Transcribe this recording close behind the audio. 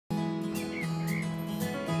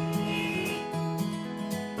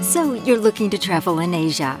So you're looking to travel in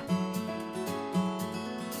Asia.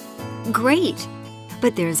 Great!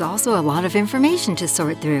 But there's also a lot of information to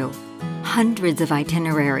sort through. Hundreds of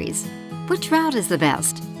itineraries. Which route is the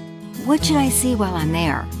best? What should I see while I'm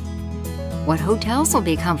there? What hotels will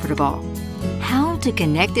be comfortable? How to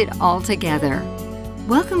connect it all together.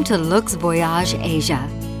 Welcome to Lux Voyage Asia,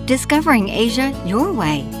 discovering Asia your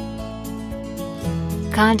way.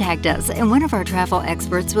 Contact us and one of our travel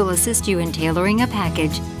experts will assist you in tailoring a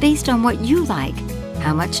package based on what you like,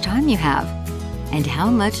 how much time you have, and how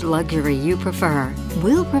much luxury you prefer.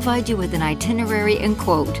 We'll provide you with an itinerary and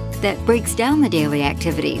quote that breaks down the daily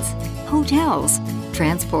activities, hotels,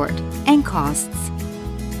 transport, and costs.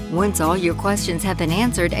 Once all your questions have been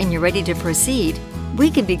answered and you're ready to proceed,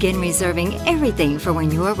 we can begin reserving everything for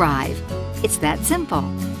when you arrive. It's that simple.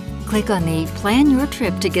 Click on the Plan Your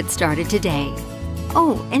Trip to get started today.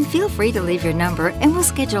 Oh, and feel free to leave your number and we'll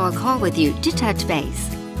schedule a call with you to touch base.